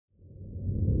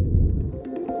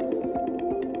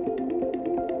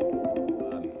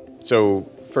So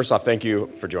first off, thank you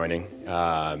for joining.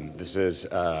 This is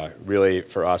really,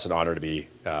 for us, an honor to be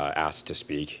asked to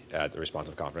speak at the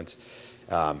Responsive Conference.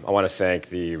 I want to thank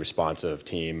the Responsive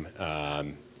team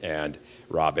and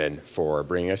Robin for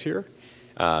bringing us here.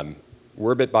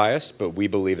 We're a bit biased, but we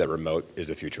believe that remote is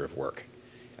the future of work.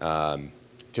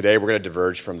 Today, we're going to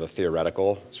diverge from the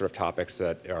theoretical sort of topics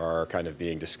that are kind of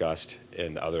being discussed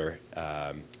in other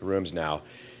rooms now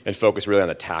and focus really on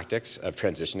the tactics of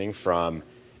transitioning from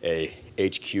a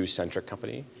HQ-centric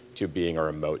company to being a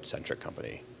remote-centric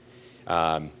company.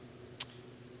 Why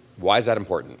is that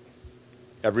important?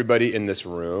 Everybody in this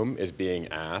room is being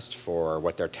asked for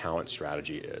what their talent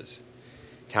strategy is.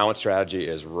 Talent strategy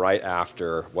is right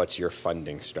after what's your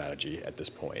funding strategy at this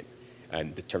point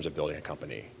in terms of building a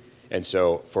company. And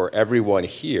so for everyone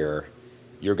here,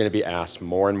 you're going to be asked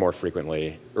more and more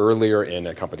frequently, earlier in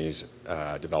a company's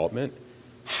development,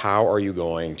 how are you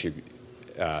going to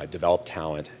develop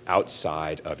talent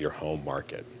outside of your home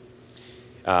market?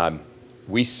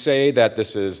 We say that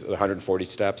this is 140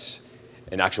 steps.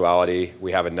 In actuality,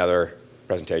 we have another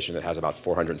presentation that has about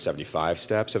 475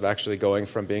 steps of actually going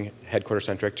from being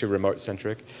headquarter-centric to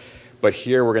remote-centric. But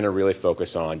here we're going to really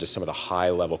focus on just some of the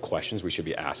high-level questions we should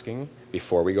be asking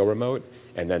before we go remote,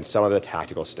 and then some of the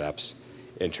tactical steps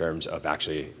in terms of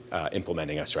actually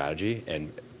implementing a strategy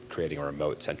and creating a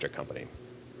remote-centric company.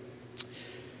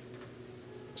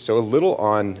 So a little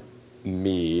on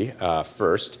me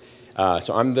first.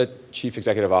 So I'm the Chief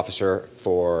Executive Officer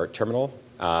for Terminal,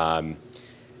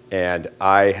 and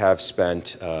I have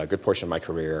spent a good portion of my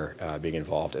career being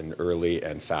involved in early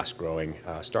and fast-growing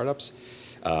startups.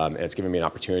 And it's given me an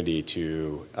opportunity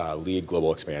to lead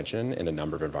global expansion in a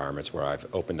number of environments where I've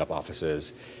opened up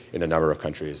offices in a number of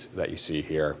countries that you see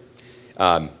here.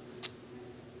 I'm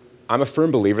a firm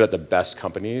believer that the best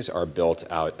companies are built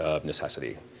out of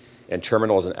necessity. And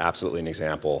Terminal is absolutely an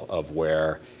example of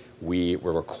where we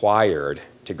were required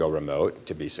to go remote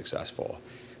to be successful.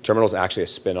 Terminal is actually a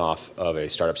spin-off of a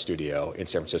startup studio in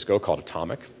San Francisco called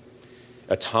Atomic.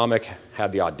 Atomic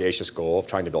had the audacious goal of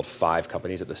trying to build 5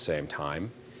 companies at the same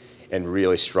time and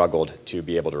really struggled to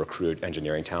be able to recruit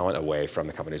engineering talent away from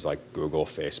the companies like Google,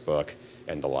 Facebook,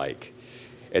 and the like.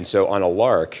 And so on a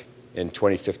lark, in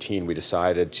 2015, we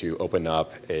decided to open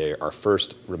up our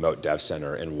first remote dev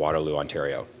center in Waterloo,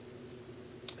 Ontario.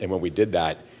 And when we did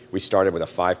that, we started with a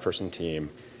 5-person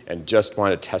team and just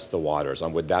wanted to test the waters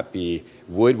on would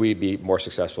we be more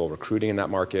successful recruiting in that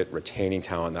market, retaining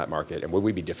talent in that market, and would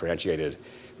we be differentiated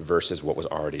versus what was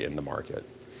already in the market.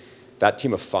 That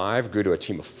team of 5 grew to a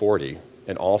team of 40,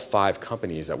 and all 5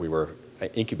 companies that we were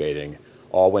incubating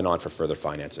all went on for further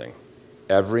financing.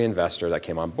 Every investor that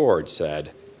came on board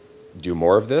said, do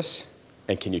more of this,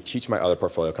 and can you teach my other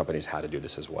portfolio companies how to do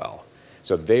this as well?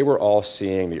 So they were all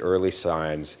seeing the early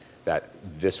signs that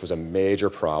this was a major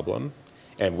problem,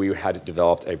 and we had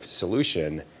developed a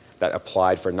solution that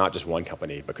applied for not just one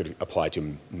company, but could apply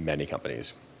to many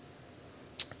companies.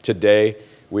 Today,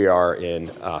 we are in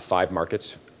 5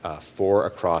 markets, 4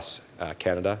 across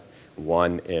Canada,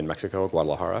 1 in Mexico,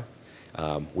 Guadalajara.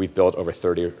 We've built over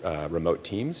 30 remote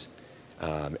teams,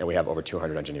 and we have over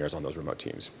 200 engineers on those remote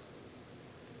teams.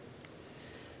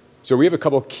 So we have a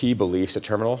couple of key beliefs at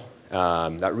Terminal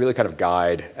that really kind of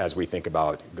guide as we think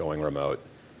about going remote.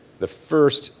 The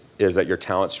first is that your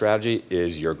talent strategy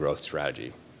is your growth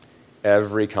strategy.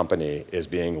 Every company is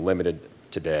being limited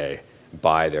today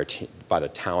by the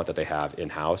talent that they have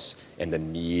in-house and the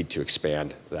need to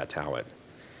expand that talent.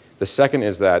 The second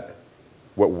is that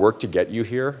what worked to get you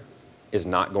here is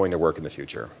not going to work in the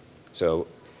future. So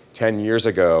 10 years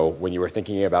ago, when you were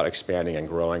thinking about expanding and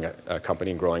growing a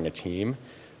company and growing a team,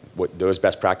 those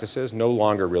best practices no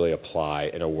longer really apply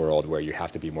in a world where you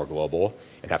have to be more global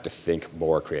and have to think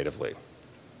more creatively.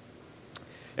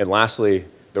 And lastly,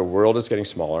 the world is getting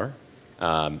smaller,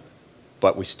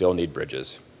 but we still need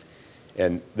bridges.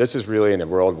 And this is really in a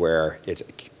world where it's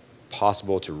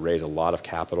possible to raise a lot of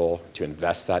capital, to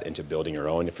invest that into building your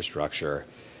own infrastructure,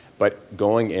 but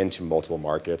going into multiple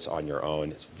markets on your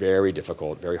own is very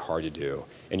difficult, very hard to do,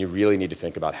 and you really need to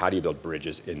think about how do you build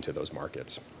bridges into those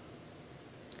markets.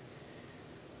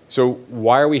 So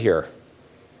why are we here?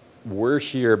 We're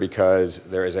here because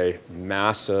there is a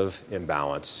massive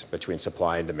imbalance between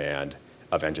supply and demand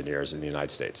of engineers in the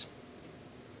United States.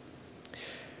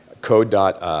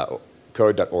 Code.org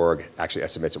actually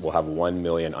estimates that we'll have 1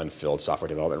 million unfilled software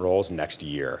development roles next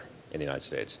year in the United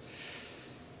States.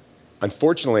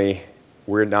 Unfortunately,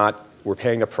 we're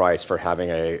paying the price for having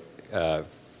a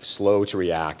slow to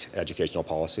react educational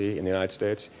policy in the United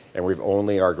States, and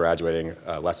we are graduating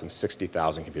less than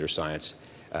 60,000 computer science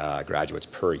graduates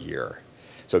per year.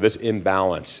 So this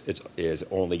imbalance is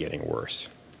only getting worse.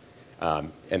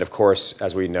 And of course,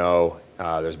 as we know,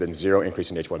 there's been zero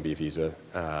increase in H-1B visa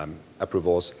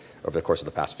approvals over the course of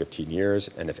the past 15 years.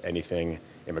 And if anything,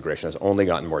 immigration has only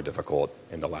gotten more difficult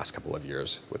in the last couple of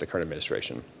years with the current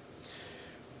administration.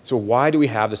 So why do we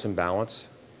have this imbalance?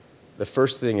 The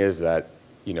first thing is that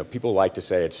people like to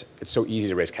say it's so easy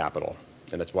to raise capital,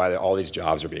 and that's why all these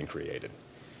jobs are being created.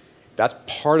 That's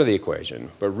part of the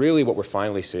equation, but really what we're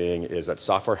finally seeing is that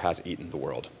software has eaten the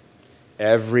world.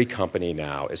 Every company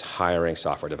now is hiring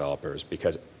software developers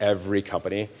because every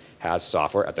company has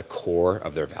software at the core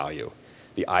of their value.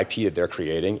 The IP that they're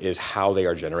creating is how they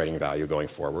are generating value going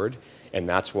forward, and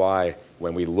that's why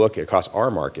when we look across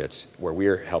our markets where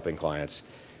we're helping clients,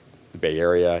 the Bay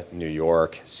Area, New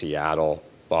York, Seattle,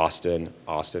 Boston,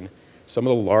 Austin, some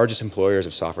of the largest employers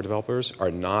of software developers are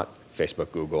not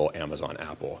Facebook, Google, Amazon,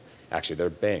 Apple. Actually, they're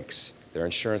banks, they're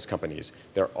insurance companies.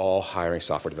 They're all hiring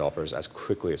software developers as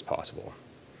quickly as possible.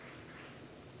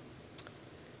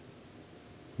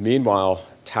 Meanwhile,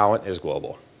 talent is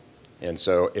global. And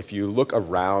so if you look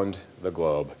around the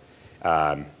globe,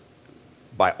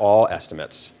 by all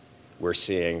estimates, we're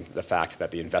seeing the fact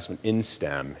that the investment in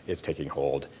STEM is taking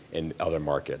hold in other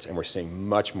markets, and we're seeing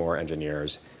much more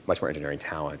engineering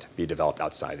talent be developed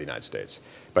outside the United States.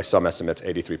 By some estimates,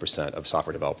 83% of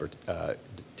software developer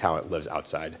talent lives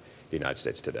outside the United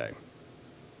States today.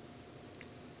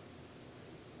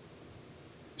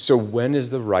 So when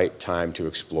is the right time to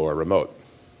explore remote?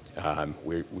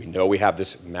 We know we have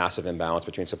this massive imbalance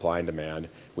between supply and demand.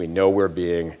 We know we're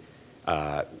being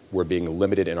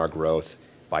limited in our growth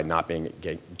by not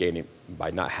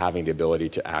having the ability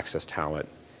to access talent.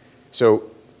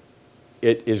 So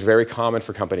it is very common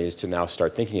for companies to now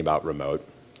start thinking about remote,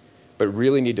 but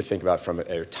really need to think about from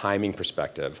a timing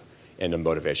perspective and a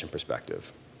motivation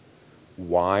perspective.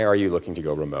 Why are you looking to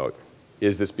go remote?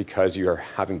 Is this because you are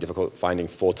having difficulty finding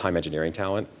full-time engineering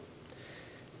talent,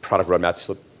 product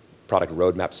roadmap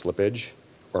slippage,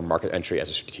 or market entry as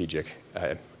a strategic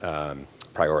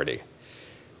priority?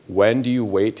 When do you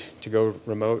wait to go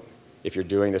remote? If you're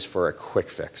doing this for a quick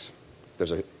fix.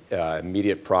 There's an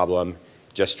immediate problem,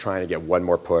 just trying to get one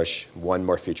more push, one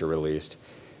more feature released.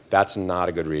 That's not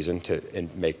a good reason to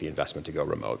make the investment to go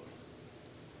remote.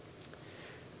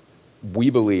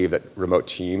 We believe that remote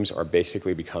teams are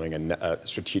basically becoming a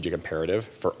strategic imperative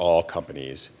for all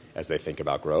companies as they think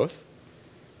about growth.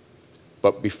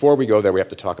 But before we go there, we have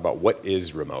to talk about what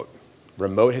is remote.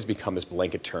 Remote has become this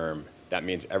blanket term that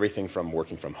means everything from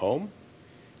working from home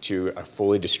to a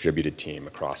fully distributed team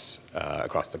across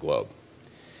the globe.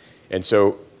 And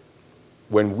so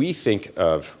when we think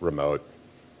of remote,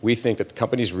 we think that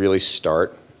companies really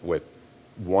start with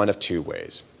one of two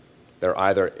ways. They're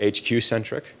either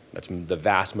HQ-centric, that's the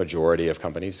vast majority of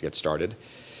companies get started.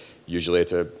 Usually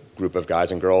it's a group of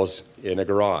guys and girls in a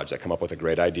garage that come up with a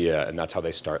great idea, and that's how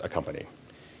they start a company.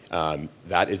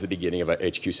 That is the beginning of an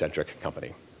HQ-centric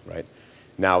company, right?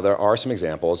 Now, there are some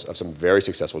examples of some very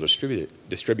successful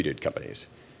distributed companies,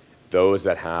 those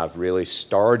that have really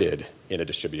started in a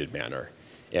distributed manner.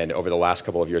 And over the last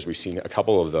couple of years, we've seen a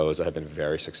couple of those that have been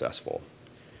very successful.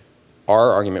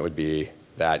 Our argument would be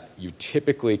that you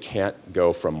typically can't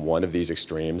go from one of these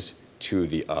extremes to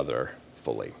the other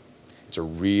fully. It's a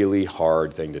really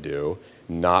hard thing to do.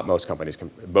 Most companies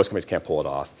can't pull it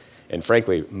off. And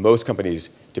frankly, most companies,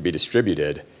 to be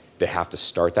distributed, they have to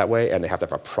start that way, and they have to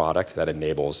have a product that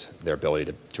enables their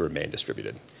ability to remain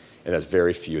distributed. And there's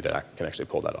very few that can actually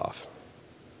pull that off.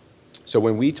 So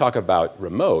when we talk about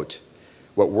remote,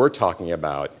 what we're talking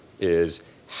about is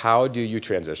how do you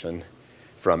transition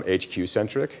from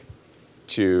HQ-centric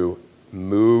to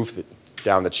move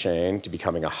down the chain to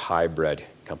becoming a hybrid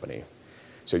company.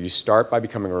 So you start by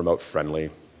becoming remote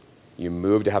friendly, you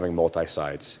move to having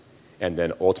multi-sites, and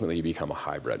then ultimately you become a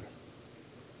hybrid.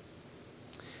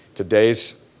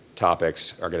 Today's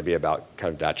topics are going to be about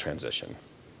kind of that transition.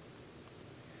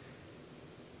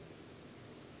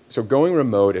 So going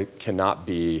remote, it cannot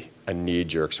be a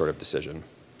knee-jerk sort of decision.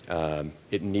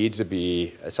 It needs to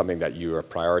be something that you are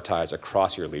prioritized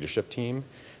across your leadership team.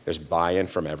 There's buy-in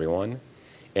from everyone,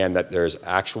 and that there's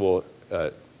actual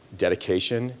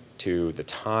dedication to the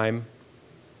time,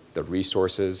 the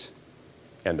resources,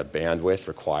 and the bandwidth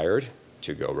required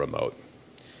to go remote.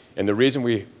 And the reason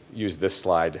we use this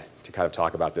slide to kind of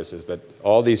talk about this is that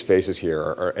all these faces here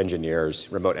are engineers,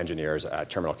 remote engineers at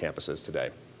terminal campuses today.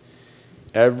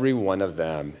 Every one of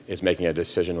them is making a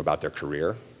decision about their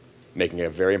career, making a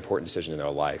very important decision in their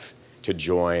life to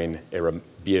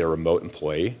be a remote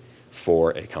employee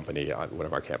for a company on one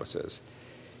of our campuses.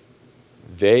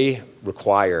 They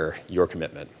require your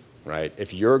commitment. right?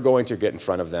 If you're going to get in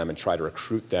front of them and try to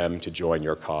recruit them to join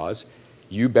your cause,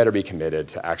 you better be committed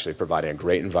to actually providing a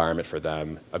great environment for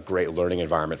them, a great learning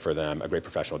environment for them, a great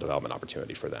professional development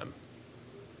opportunity for them.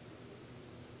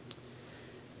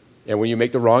 And when you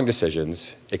make the wrong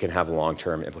decisions, it can have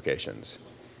long-term implications.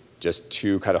 Just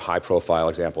two kind of high-profile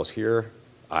examples here,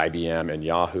 IBM and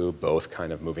Yahoo, both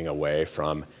kind of moving away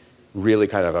from really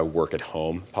kind of a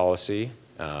work-at-home policy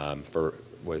for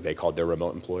what they called their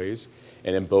remote employees.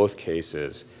 And in both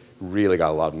cases, really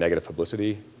got a lot of negative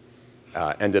publicity,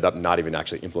 ended up not even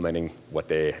actually implementing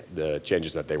the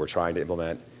changes that they were trying to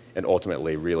implement, and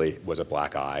ultimately really was a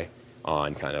black eye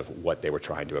on kind of what they were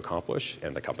trying to accomplish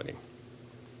in the company.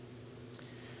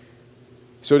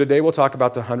 So today we'll talk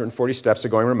about the 140 steps to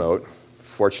going remote.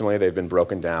 Fortunately, they've been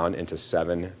broken down into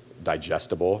 7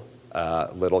 digestible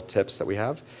little tips that we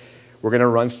have. We're going to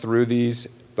run through these,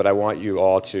 but I want you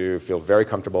all to feel very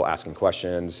comfortable asking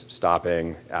questions,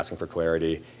 stopping, asking for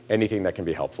clarity, anything that can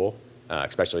be helpful,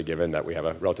 especially given that we have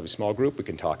a relatively small group. We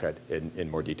can talk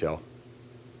in more detail.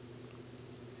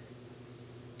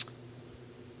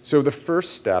 So the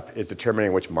first step is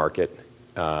determining which market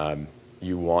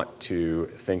you want to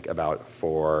think about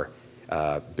for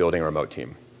building a remote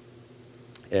team.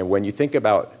 And when you think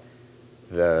about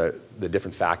the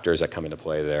different factors that come into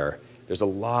play there, there's a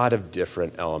lot of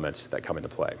different elements that come into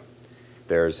play.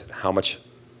 There's how much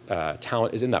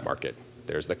talent is in that market.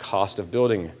 There's the cost of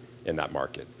building in that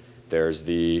market. There's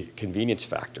the convenience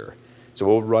factor. So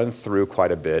we'll run through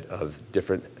quite a bit of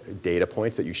different data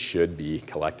points that you should be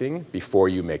collecting before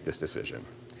you make this decision.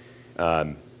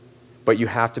 But you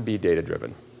have to be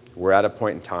data-driven. We're at a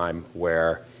point in time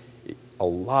where a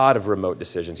lot of remote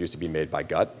decisions used to be made by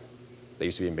gut. They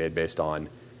used to be made based on,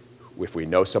 if we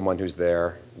know someone who's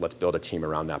there, let's build a team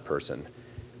around that person.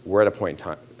 We're at a point in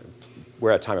time,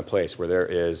 we're at a time and place where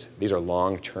these are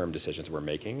long-term decisions we're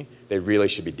making. They really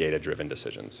should be data-driven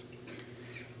decisions.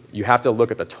 You have to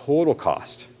look at the total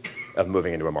cost of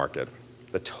moving into a market,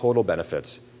 the total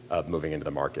benefits of moving into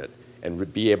the market,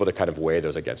 and be able to kind of weigh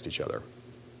those against each other.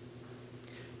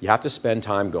 You have to spend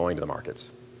time going to the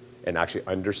markets and actually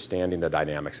understanding the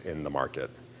dynamics in the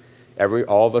market.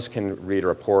 All of us can read a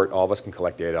report, all of us can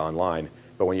collect data online,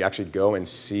 but when you actually go and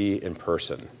see in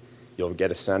person, you'll get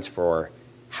a sense for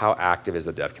how active is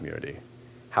the dev community?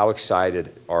 How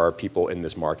excited are people in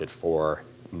this market for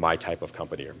my type of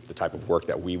company, or the type of work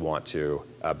that we want to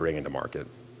bring into market?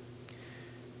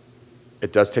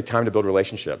 It does take time to build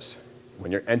relationships.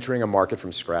 When you're entering a market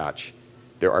from scratch,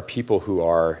 there are people who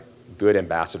are good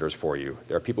ambassadors for you.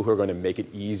 There are people who are going to make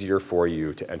it easier for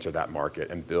you to enter that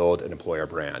market and build an employer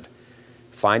brand.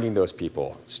 Finding those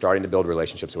people, starting to build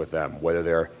relationships with them, whether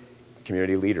they're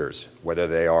community leaders, whether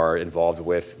they are involved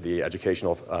with the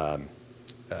educational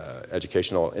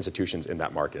institutions in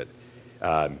that market.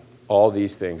 All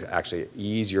these things actually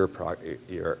ease your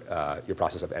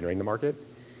process of entering the market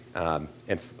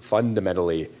and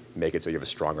fundamentally make it so you have a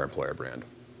stronger employer brand.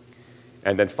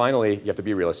 And then finally, you have to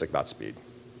be realistic about speed.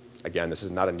 Again, this is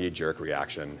not a knee-jerk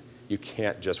reaction. You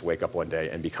can't just wake up one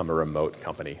day and become a remote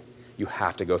company. You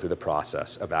have to go through the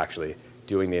process of actually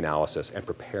doing the analysis and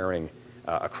preparing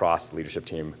across the leadership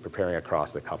team, preparing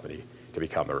across the company to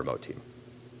become a remote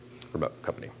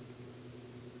company.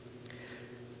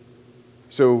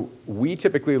 So we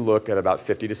typically look at about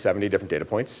 50 to 70 different data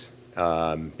points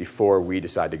before we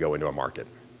decide to go into a market.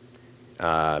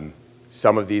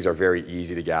 Some of these are very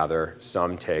easy to gather.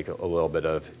 Some take a little bit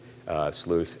of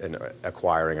sleuth and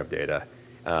acquiring of data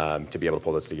to be able to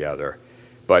pull this together.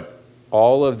 But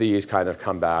all of these kind of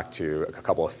come back to a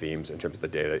couple of themes in terms of the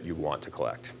data that you want to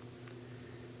collect.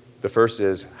 The first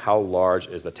is, how large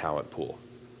is the talent pool?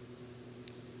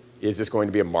 Is this going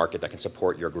to be a market that can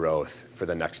support your growth for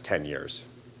the next 10 years?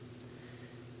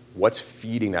 What's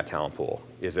feeding that talent pool?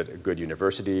 Is it good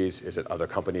universities? Is it other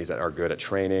companies that are good at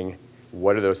training?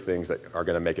 What are those things that are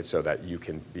going to make it so that it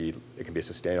can be a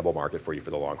sustainable market for you for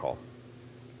the long haul?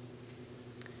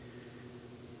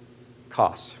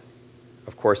 Costs.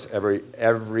 Of course,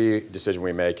 every decision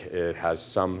we make, it has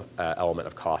some element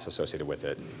of cost associated with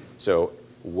it. So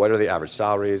what are the average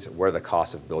salaries? What are the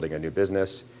costs of building a new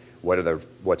business?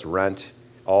 What's rent?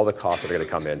 All the costs that are going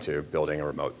to come into building a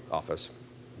remote office.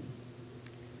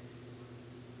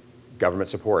 Government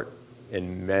support.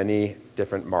 In many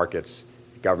different markets,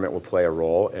 government will play a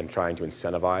role in trying to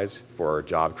incentivize for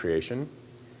job creation.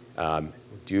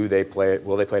 Will they play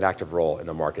an active role in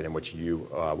the market in which you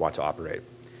want to operate?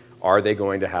 Are they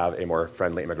going to have a more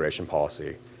friendly immigration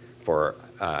policy for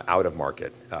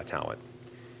out-of-market talent?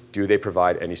 Do they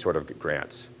provide any sort of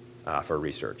grants for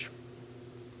research?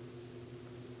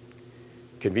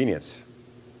 Convenience.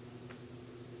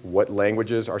 What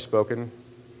languages are spoken?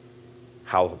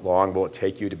 How long will it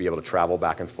take you to be able to travel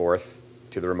back and forth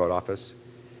to the remote office?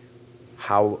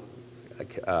 How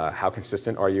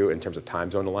consistent are you in terms of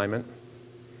time zone alignment?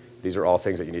 These are all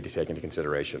things that you need to take into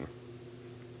consideration.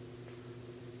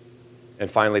 And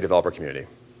finally, developer community.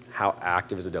 How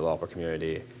active is the developer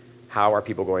community? How are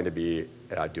people going to be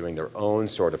doing their own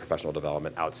sort of professional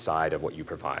development outside of what you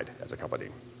provide as a company?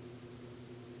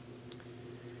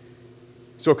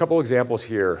 So a couple examples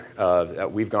here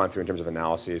that we've gone through in terms of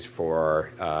analyses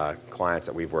for clients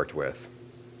that we've worked with.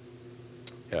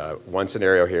 One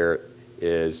scenario here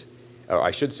is, or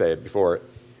I should say it before,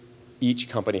 each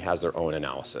company has their own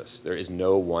analysis. There is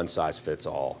no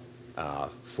one-size-fits-all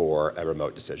for a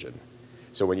remote decision.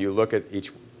 So when you look at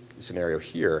each scenario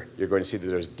here, you're going to see that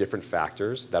there's different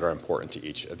factors that are important to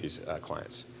each of these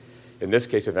clients. In this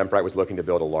case, Eventbrite was looking to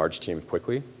build a large team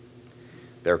quickly.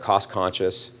 They're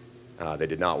cost-conscious. They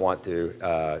did not want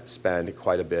to spend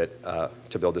quite a bit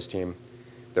to build this team.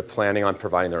 They're planning on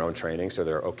providing their own training, so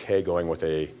they're okay going with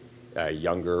a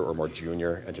younger or more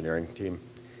junior engineering team.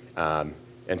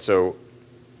 And so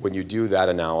when you do that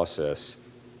analysis,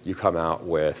 you come out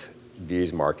with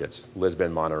these markets,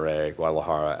 Lisbon, Monterey,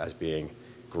 Guadalajara, as being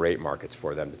great markets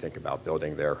for them to think about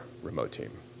building their remote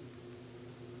team.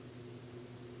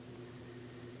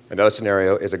 Another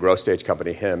scenario is a growth stage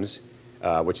company, HIMSS,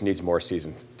 which needs more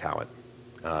seasoned talent.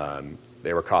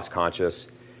 They were cost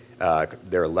conscious.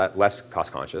 They were less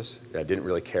cost conscious. They didn't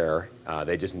really care.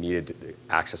 They just needed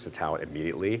access to talent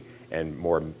immediately and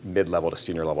more mid-level to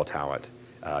senior level talent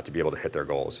to be able to hit their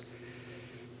goals.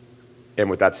 And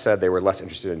with that said, they were less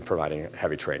interested in providing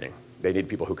heavy training. They need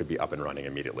people who could be up and running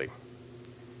immediately.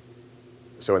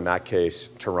 So in that case,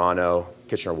 Toronto,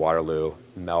 Kitchener-Waterloo,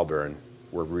 Melbourne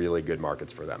were really good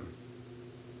markets for them.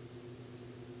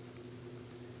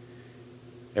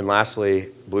 And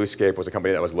lastly, Bluescape was a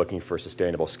company that was looking for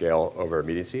sustainable scale over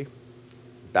immediacy.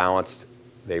 Balanced,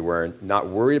 they were not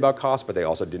worried about cost, but they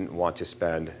also didn't want to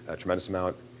spend a tremendous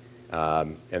amount.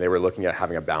 And they were looking at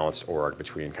having a balanced org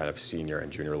between kind of senior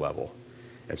and junior level.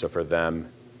 And so for them,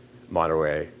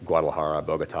 Monterrey, Guadalajara,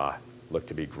 Bogota looked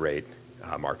to be great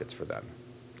markets for them.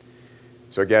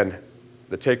 So again,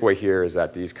 the takeaway here is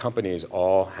that these companies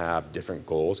all have different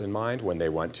goals in mind when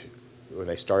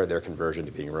they started their conversion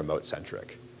to being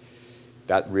remote-centric.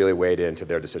 That really weighed into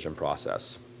their decision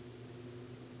process.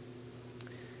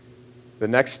 The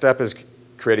next step is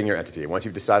creating your entity. Once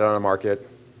you've decided on a market,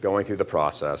 going through the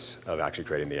process of actually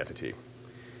creating the entity.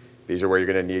 These are where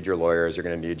you're going to need your lawyers, you're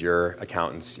going to need your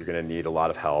accountants, you're going to need a lot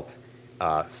of help.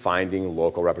 Finding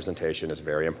local representation is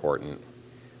very important.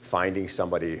 Finding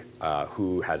somebody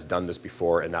who has done this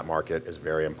before in that market is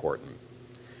very important.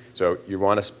 So you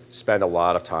want to spend a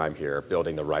lot of time here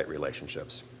building the right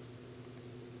relationships.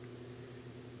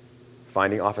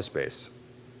 Finding office space.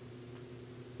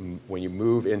 When you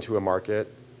move into a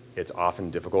market, it's often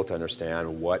difficult to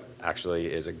understand what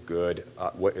actually is a good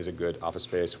office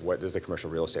space. What does the commercial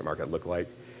real estate market look like?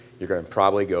 You're going to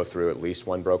probably go through at least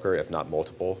one broker, if not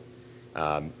multiple.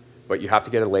 But you have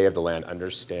to get a lay of the land,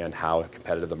 understand how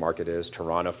competitive the market is.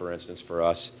 Toronto, for instance, for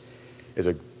us, is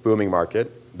a booming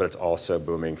market, but it's also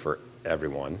booming for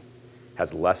everyone.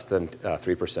 Has less than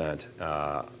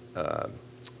 3%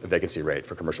 vacancy rate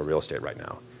for commercial real estate right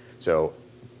now. So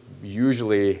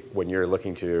usually when you're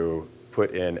looking to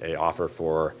put in an offer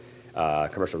for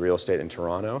commercial real estate in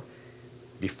Toronto,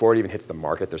 before it even hits the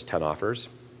market, there's 10 offers.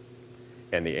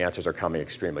 And the answers are coming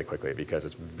extremely quickly because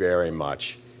it's very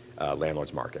much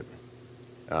landlord's market.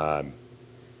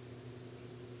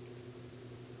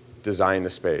 Designing the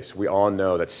space. We all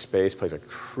know that space plays a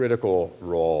critical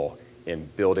role in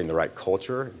building the right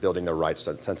culture, building the right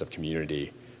sense of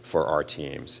community for our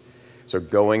teams. So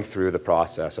going through the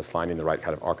process of finding the right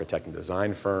kind of architect and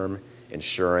design firm,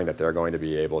 ensuring that they're going to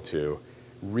be able to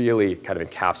really kind of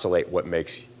encapsulate what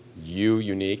makes you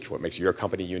unique, what makes your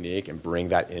company unique, and bring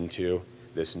that into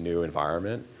this new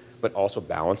environment, but also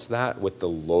balance that with the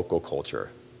local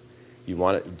culture. You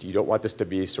don't want this to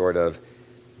be sort of,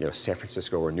 San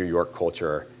Francisco or New York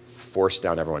culture forced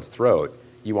down everyone's throat.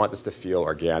 You want this to feel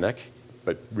organic,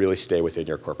 but really stay within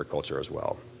your corporate culture as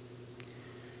well.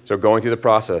 So going through the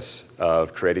process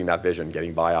of creating that vision,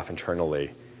 getting buy-off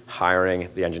internally, hiring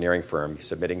the engineering firm,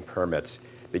 submitting permits,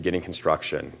 beginning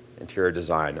construction, interior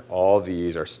design, all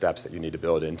these are steps that you need to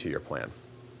build into your plan.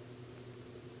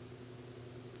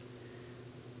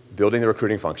 Building the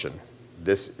recruiting function.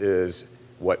 This is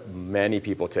what many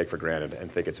people take for granted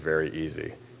and think it's very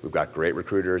easy. We've got great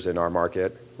recruiters in our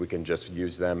market. We can just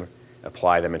use them,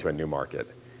 apply them into a new market.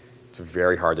 It's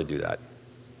very hard to do that.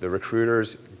 The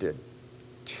recruiters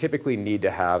typically need to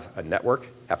have a network,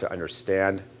 have to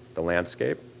understand the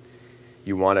landscape.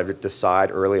 You want to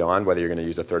decide early on whether you're going to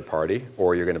use a third party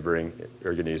or you're going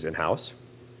to use in-house.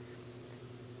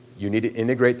 You need to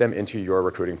integrate them into your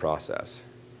recruiting process.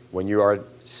 When you are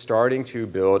starting to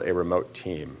build a remote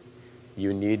team,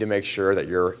 you need to make sure that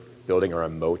you're building a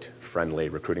remote-friendly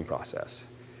recruiting process.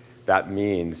 That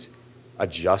means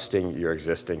adjusting your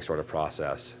existing sort of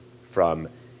process from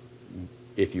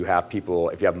if you have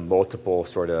multiple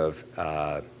sort of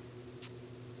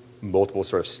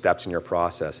steps in your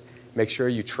process, make sure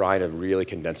you try to really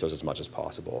condense those as much as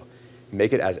possible.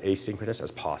 Make it as asynchronous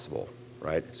as possible,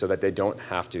 right? So that they don't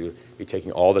have to be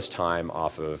taking all this time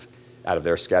out of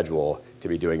their schedule to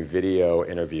be doing video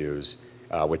interviews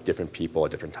with different people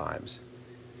at different times.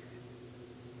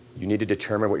 You need to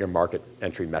determine what your market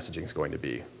entry messaging is going to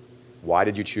be. Why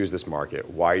did you choose this market?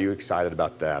 Why are you excited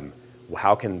about them?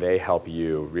 How can they help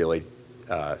you really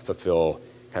fulfill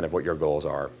kind of what your goals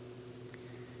are?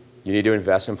 You need to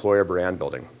invest in employer brand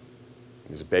building.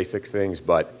 These are basic things,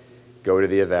 but go to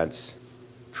the events,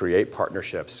 create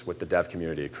partnerships with the dev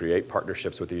community, create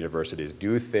partnerships with the universities,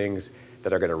 do things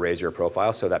that are going to raise your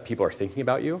profile so that people are thinking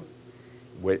about you,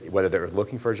 whether they're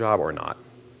looking for a job or not.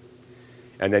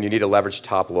 And then you need to leverage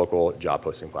top local job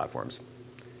posting platforms.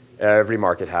 Every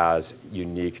market has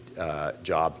unique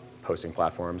job posting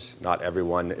platforms. Not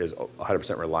everyone is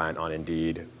 100% reliant on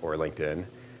Indeed or LinkedIn.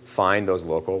 Find those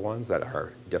local ones that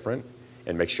are different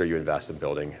and make sure you invest in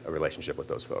building a relationship with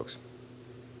those folks.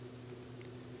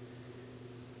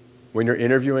 When you're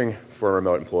interviewing for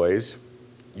remote employees,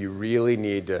 you really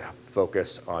need to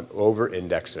focus on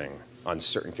over-indexing on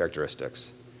certain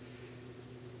characteristics.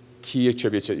 Key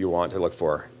attributes that you want to look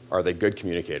for: are they good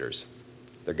communicators?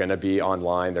 They're going to be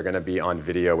online, they're going to be on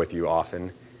video with you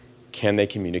often. Can they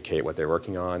communicate what they're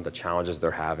working on, the challenges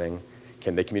they're having?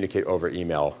 Can they communicate over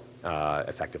email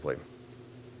effectively?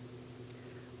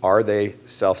 Are they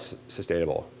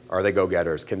self-sustainable? Are they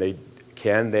go-getters? Can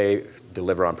they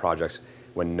deliver on projects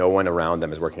when no one around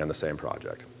them is working on the same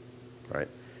project, right?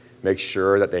 Make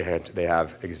sure that they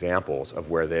have examples of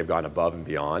where they've gone above and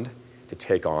beyond to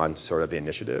take on sort of the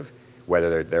initiative,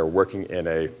 whether they're working in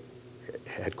a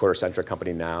headquarter-centric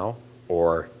company now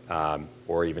or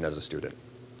even as a student.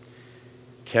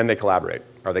 Can they collaborate?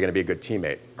 Are they going to be a good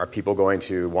teammate? Are people going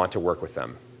to want to work with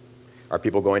them? Are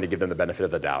people going to give them the benefit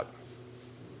of the doubt?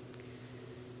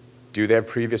 Do they have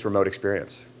previous remote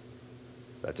experience?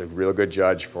 That's a real good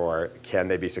judge for can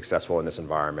they be successful in this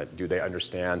environment? Do they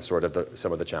understand sort of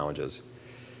some of the challenges?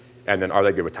 And then are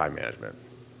they good with time management?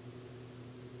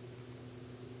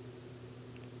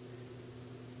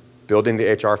 Building the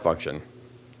HR function.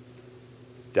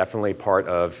 Definitely part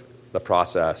of the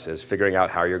process is figuring out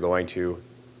how you're going to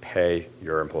pay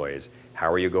your employees.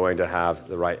 How are you going to have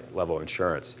the right level of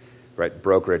insurance, right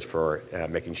brokerage for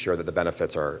making sure that the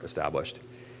benefits are established.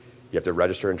 You have to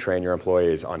register and train your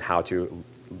employees on how to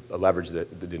leverage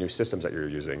the new systems that you're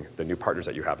using, the new partners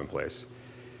that you have in place.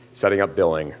 Setting up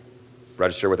billing,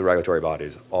 register with the regulatory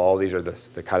bodies. All these are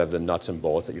the kind of the nuts and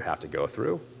bolts that you have to go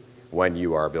through when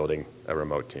you are building a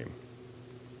remote team.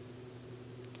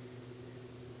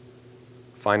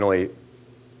 Finally,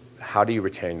 how do you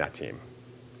retain that team?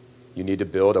 You need to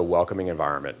build a welcoming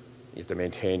environment. You have to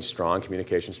maintain strong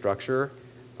communication structure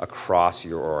across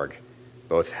your org.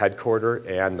 Both headquarter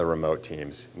and the remote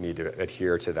teams need to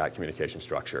adhere to that communication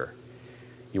structure.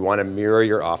 You want to mirror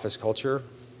your office culture,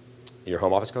 your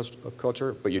home office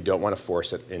culture, but you don't want to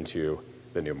force it into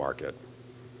the new market.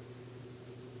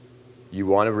 You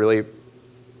want to really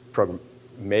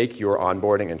make your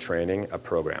onboarding and training a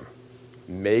program.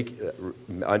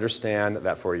 Understand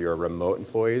that for your remote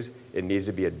employees, it needs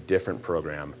to be a different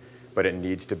program, but it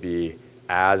needs to be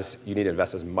you need to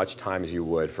invest as much time as you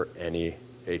would for any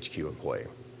HQ employee.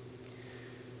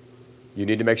 You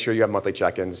need to make sure you have monthly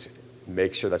check-ins,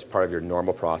 make sure that's part of your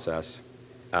normal process,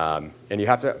 and you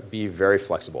have to be very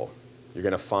flexible. You're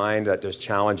going to find that there's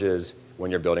challenges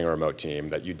when you're building a remote team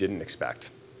that you didn't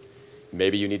expect.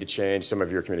 Maybe you need to change some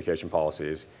of your communication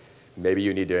policies. Maybe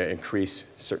you need to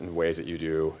increase certain ways that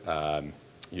you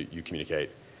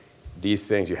communicate. These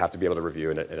things you have to be able to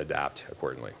review and adapt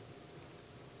accordingly.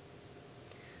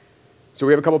 So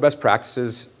we have a couple best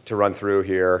practices to run through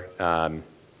here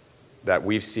that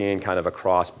we've seen kind of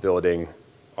across helping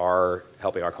our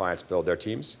clients build their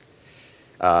teams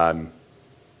that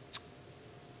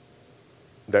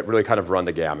really kind of run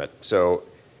the gamut. So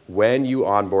when you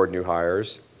onboard new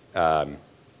hires,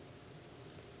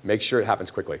 make sure it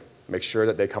happens quickly. Make sure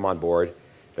that they come on board,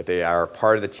 that they are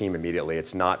part of the team immediately.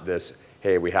 It's not this,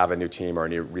 hey, we have a new team or a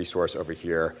new resource over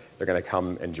here. They're going to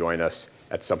come and join us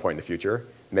at some point in the future.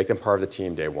 Make them part of the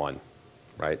team day one,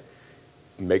 right?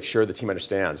 make sure the team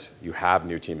understands you have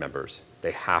new team members.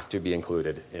 They have to be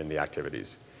included in the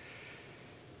activities.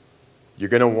 You're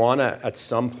going to want to, at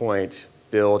some point,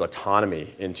 build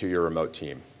autonomy into your remote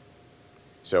team.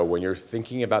 So when you're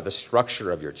thinking about the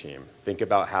structure of your team, think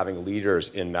about having leaders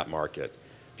in that market,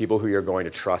 people who you're going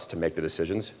to trust to make the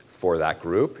decisions for that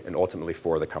group and ultimately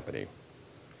for the company.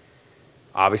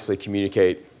 Obviously,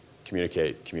 communicate,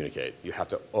 communicate, communicate. You have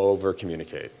to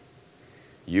over-communicate.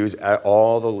 Use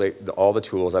all the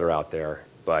tools that are out there,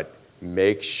 but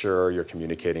make sure you're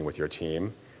communicating with your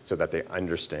team so that they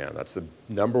understand. That's the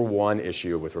number one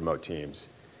issue with remote teams,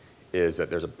 is that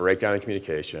there's a breakdown in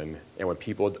communication, and when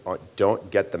people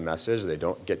don't get the message,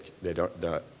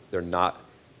 they're not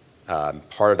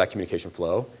part of that communication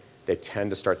flow, they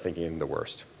tend to start thinking the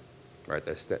worst, right?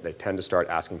 They tend to start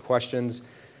asking questions,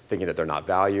 thinking that they're not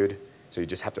valued, so you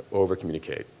just have to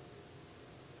over-communicate.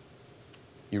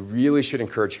 You really should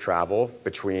encourage travel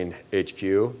between HQ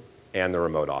and the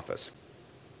remote office.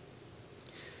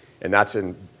 And that's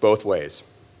in both ways.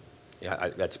 Yeah,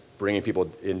 that's bringing people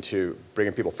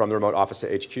from the remote office to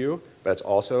HQ, but it's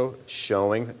also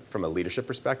showing from a leadership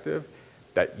perspective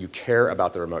that you care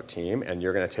about the remote team and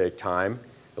you're going to take time,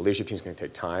 the leadership team's going to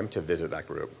take time to visit that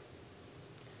group.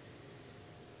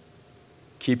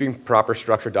 Keeping proper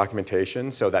structured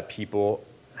documentation so that people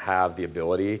have the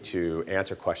ability to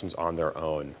answer questions on their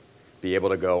own, be able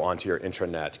to go onto your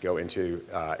intranet, go into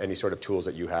any sort of tools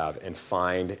that you have and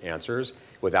find answers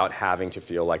without having to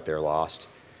feel like they're lost,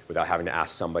 without having to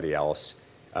ask somebody else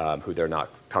who they're not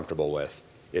comfortable with,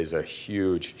 is a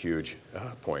huge, huge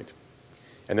point.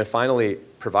 And then finally,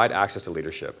 provide access to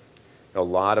leadership. A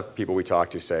lot of people we talk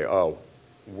to say, oh,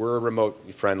 we're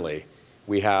remote friendly.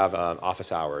 We have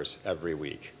office hours every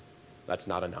week. That's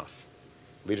not enough.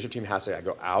 Leadership team has to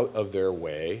go out of their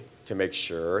way to make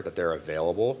sure that they're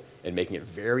available and making it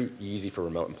very easy for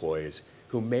remote employees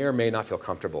who may or may not feel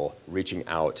comfortable reaching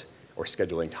out or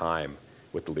scheduling time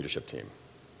with the leadership team.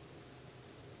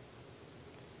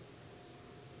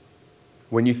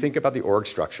 When you think about the org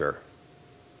structure,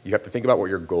 you have to think about what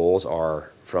your goals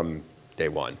are from day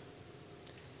one.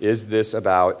 Is this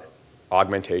about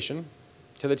augmentation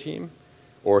to the team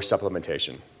or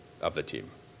supplementation of the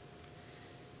team?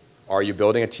 Are you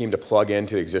building a team to plug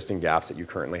into the existing gaps that you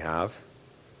currently have?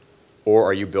 Or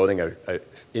are you building an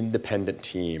independent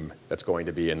team that's going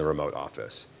to be in the remote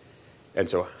office? And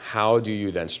so how do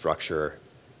you then structure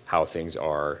how things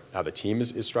are, how the team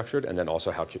is structured, and then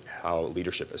also how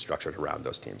leadership is structured around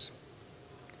those teams?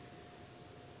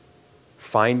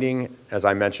 Finding, as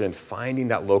I mentioned, finding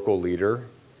that local leader,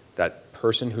 that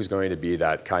person who's going to be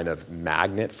that kind of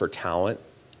magnet for talent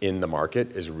in the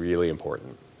market is really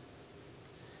important.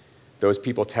 Those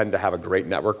people tend to have a great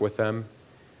network with them,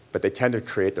 but they tend to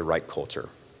create the right culture,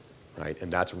 right?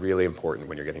 And that's really important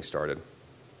when you're getting started.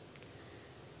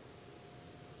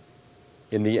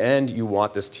 In the end, you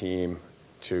want this team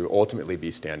to ultimately be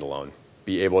standalone,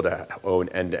 be able to own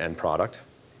end-to-end product,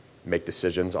 make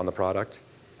decisions on the product,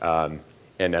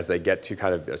 and as they get to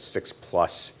kind of a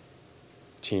 6+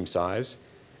 team size,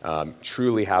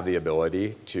 truly have the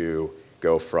ability to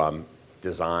go from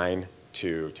design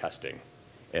to testing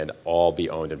and all be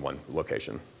owned in one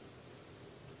location.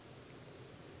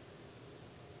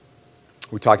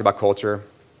 We talked about culture.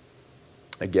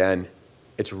 Again,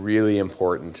 it's really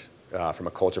important from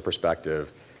a culture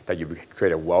perspective that you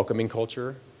create a welcoming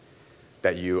culture,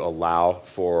 that you allow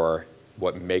for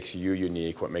what makes you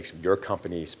unique, what makes your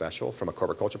company special from a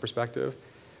corporate culture perspective,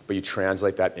 but you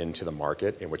translate that into the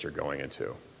market in which you're going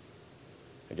into.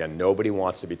 Again, nobody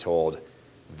wants to be told,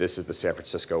 this is the San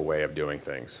Francisco way of doing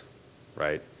things,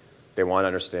 right? They want to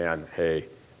understand, hey,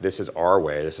 this is our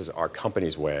way, this is our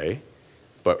company's way,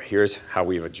 but here's how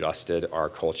we've adjusted our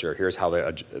culture, here's how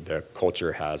the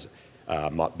culture has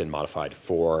been modified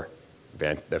for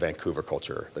the Vancouver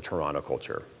culture, the Toronto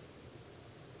culture.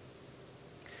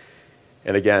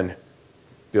 And again,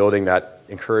 building that,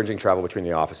 encouraging travel between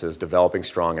the offices, developing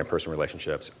strong in-person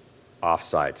relationships,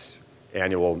 offsites,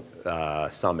 annual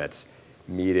summits,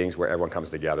 meetings where everyone comes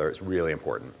together is really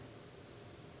important.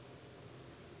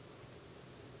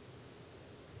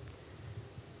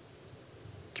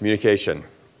 Communication.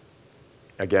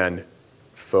 Again,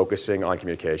 focusing on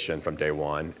communication from day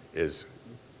one is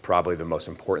probably the most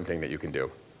important thing that you can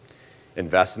do.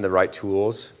 Invest in the right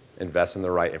tools, invest in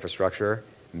the right infrastructure,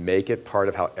 make it part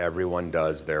of how everyone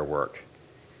does their work.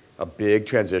 A big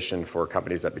transition for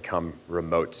companies that become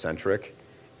remote-centric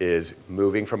is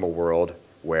moving from a world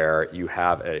where you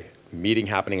have a meeting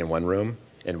happening in one room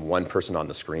and one person on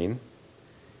the screen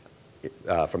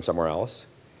from somewhere else.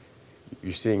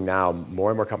 You're seeing now more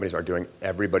and more companies are doing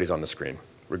everybody's on the screen,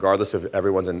 regardless of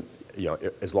everyone's in,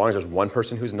 as long as there's one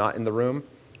person who's not in the room,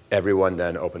 everyone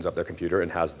then opens up their computer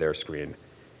and has their screen.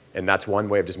 And that's one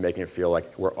way of just making it feel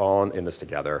like we're all in this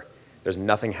together. There's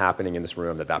nothing happening in this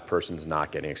room that that person's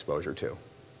not getting exposure to.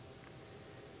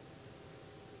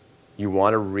 You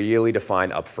want to really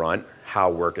define upfront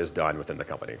how work is done within the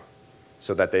company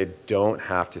so that they don't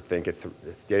have to think it through,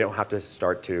 they don't have to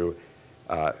start to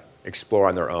explore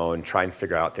on their own, try and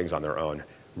figure out things on their own.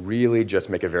 Really just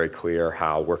make it very clear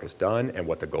how work is done and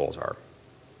what the goals are.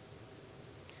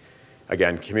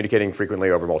 Again, communicating frequently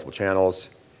over multiple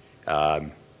channels.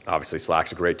 Obviously,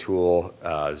 Slack's a great tool,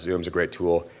 Zoom's a great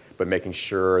tool, but making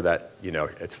sure that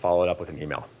it's followed up with an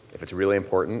email. If it's really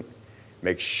important,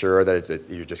 make sure that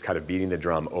you're just kind of beating the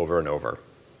drum over and over.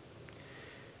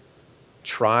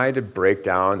 Try to break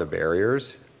down the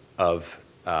barriers of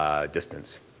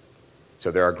distance.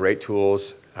 So there are great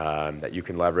tools that you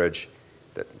can leverage.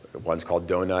 One's called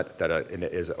Donut that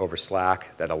is over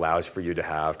Slack that allows for you to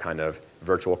have kind of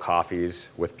virtual coffees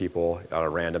with people on a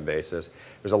random basis.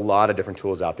 There's a lot of different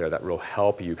tools out there that will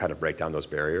help you kind of break down those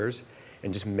barriers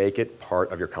and just make it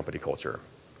part of your company culture.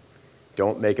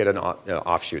 Don't make it an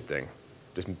offshoot thing.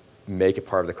 Just make it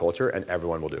part of the culture and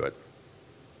everyone will do it.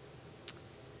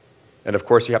 And of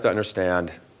course, you have to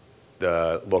understand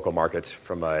the local markets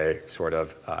from a sort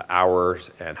of hours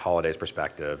and holidays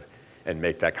perspective and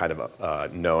make that kind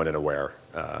of known and aware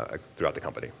throughout the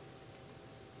company.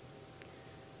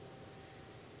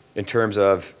 In terms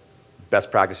of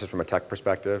best practices from a tech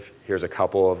perspective, here's a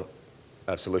couple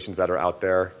of solutions that are out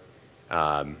there.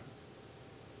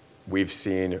 We've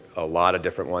seen a lot of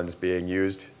different ones being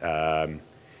used.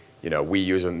 We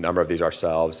use a number of these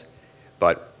ourselves,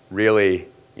 but really,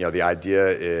 the idea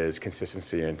is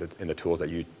consistency in the tools that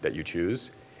you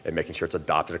choose and making sure it's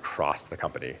adopted across the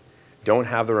company. Don't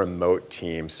have the remote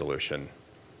team solution,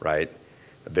 right?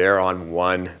 They're on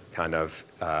one kind of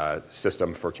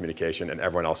system for communication and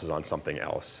everyone else is on something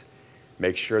else.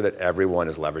 Make sure that everyone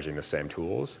is leveraging the same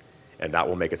tools and that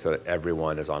will make it so that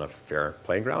everyone is on a fair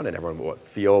playing ground and everyone will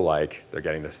feel like they're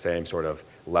getting the same sort of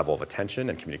level of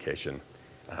attention and communication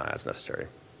as necessary.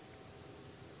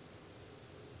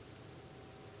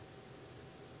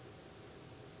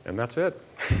 And that's it.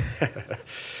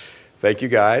 Thank you,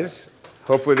 guys.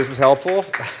 Hopefully this was helpful.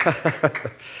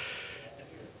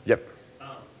 Yep.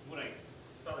 When I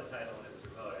saw the title and it was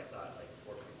remote, I thought like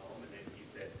work from home, and then you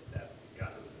said that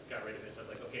got rid of it. So I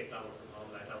was like, okay, it's not work from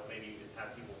home. And I thought maybe you just have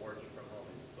people working from home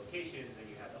in locations, and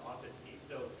you have the office piece.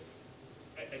 So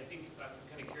I think I'm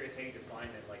kind of curious how you define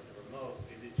it. Like the remote,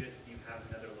 is it just you have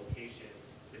another location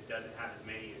that doesn't have as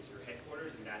many as your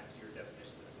headquarters, and that's your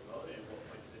definition of remote? And at what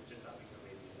point does it just not become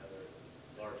maybe another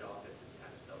large office that's kind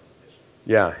of self-sufficient?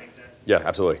 Yeah. Yeah,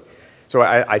 absolutely. So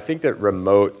I think that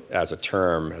remote as a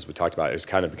term, as we talked about, has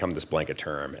kind of become this blanket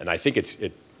term. And I think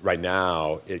right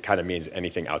now, it kind of means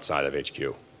anything outside of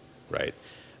HQ, right?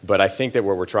 But I think that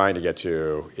what we're trying to get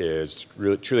to is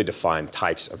really, truly define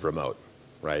types of remote,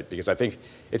 right? Because I think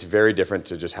it's very different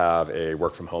to just have a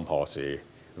work from home policy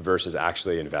versus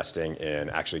actually investing in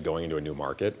actually going into a new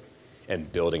market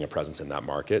and building a presence in that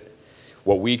market.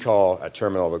 What we call at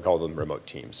Terminal, we call them remote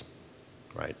teams,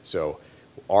 right? So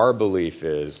our belief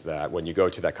is that when you go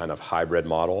to that kind of hybrid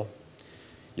model,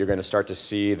 you're going to start to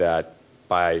see that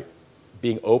by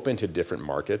being open to different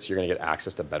markets, you're going to get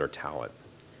access to better talent.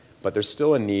 But there's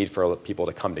still a need for people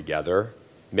to come together,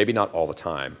 maybe not all the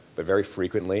time, but very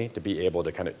frequently to be able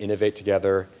to kind of innovate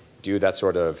together, do that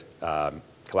sort of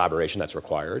collaboration that's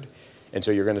required. And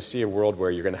so you're going to see a world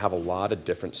where you're going to have a lot of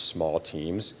different small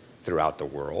teams throughout the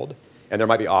world. And there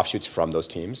might be offshoots from those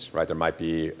teams, right? There might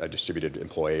be a distributed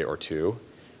employee or two,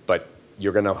 but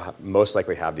you're going to most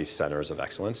likely have these centers of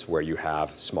excellence where you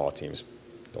have small teams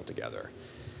built together.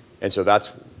 And so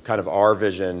that's kind of our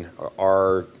vision,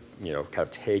 our kind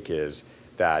of take is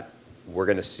that we're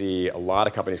going to see a lot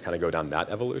of companies kind of go down that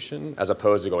evolution as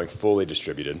opposed to going fully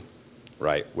distributed,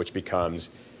 right? Which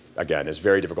becomes, again, is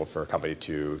very difficult for a company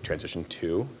to transition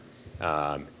to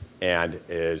and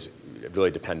is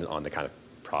really dependent on the kind of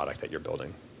product that you're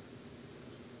building.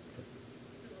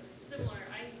 Similar.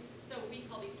 So we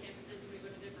call these campuses when we go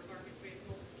to different markets. We have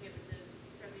multiple campuses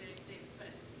throughout the United States.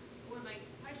 But my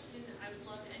question, I would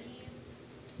love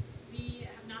we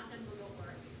have not done remote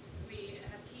work. We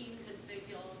have teams and they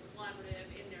feel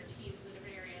collaborative in their teams in the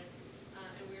different areas.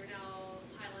 And we are now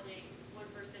piloting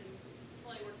one person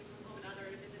fully working from home and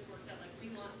others. If this works out, like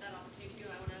we want that opportunity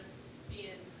too. I want to be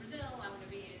in Brazil. I want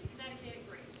to be in Connecticut.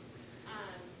 Great.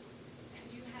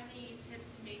 Do you have any tips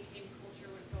to maintain culture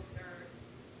when folks are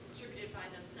distributed by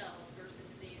themselves versus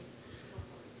these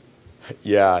cohorts?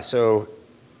 Yeah, so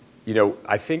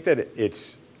I think that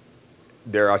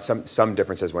there are some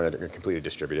differences when they're completely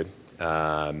distributed,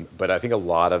 but I think a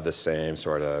lot of the same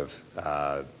sort of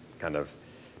kind of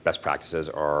best practices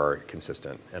are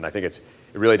consistent. And I think it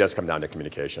really does come down to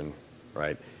communication,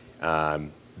 right?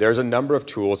 There's a number of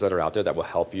tools that are out there that will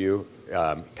help you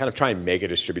kind of try and make a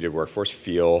distributed workforce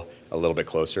feel a little bit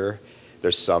closer.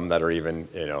 There's some that are even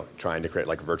trying to create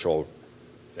like virtual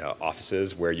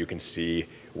offices where you can see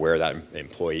where that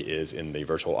employee is in the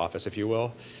virtual office, if you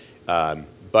will.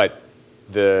 But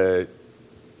I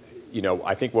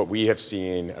think what we have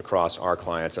seen across our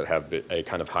clients that have a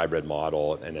kind of hybrid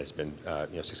model and has been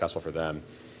successful for them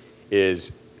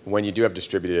is when you do have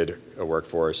distributed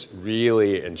workforce,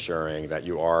 really ensuring that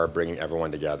you are bringing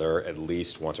everyone together at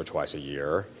least once or twice a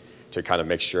year to kind of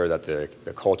make sure that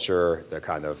the culture, the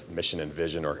kind of mission and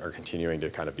vision are continuing to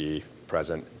kind of be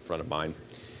present in front of mind.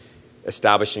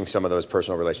 Establishing some of those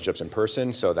personal relationships in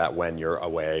person so that when you're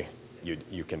away,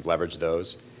 you can leverage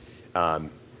those.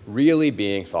 Really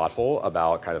being thoughtful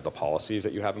about kind of the policies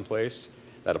that you have in place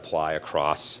that apply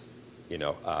across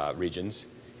regions.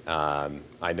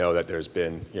 I know that there's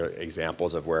been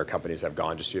examples of where companies have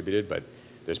gone distributed, but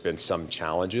there's been some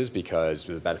challenges because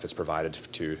the benefits provided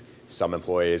to some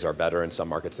employees are better in some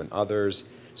markets than others.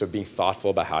 So being thoughtful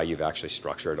about how you've actually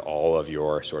structured all of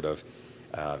your sort of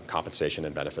compensation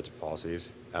and benefits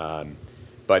policies.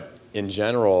 But in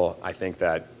general, I think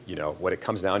that what it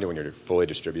comes down to when you're fully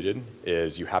distributed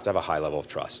is you have to have a high level of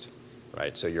trust,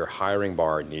 right? So your hiring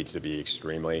bar needs to be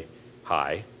extremely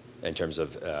high in terms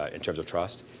of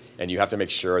trust, and you have to make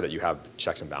sure that you have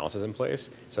checks and balances in place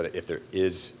so that if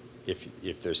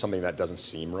there's something that doesn't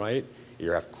seem right,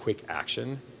 you have quick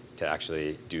action to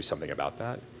actually do something about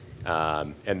that.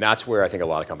 And that's where I think a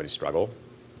lot of companies struggle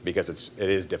because it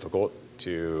is difficult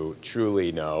to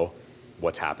truly know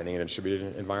what's happening in a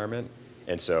distributed environment.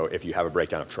 And so if you have a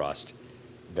breakdown of trust,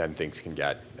 then things can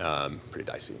get pretty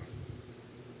dicey.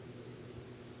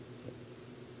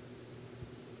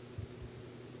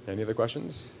 Any other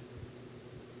questions?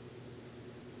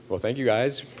 Well, thank you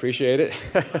guys. Appreciate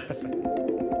it.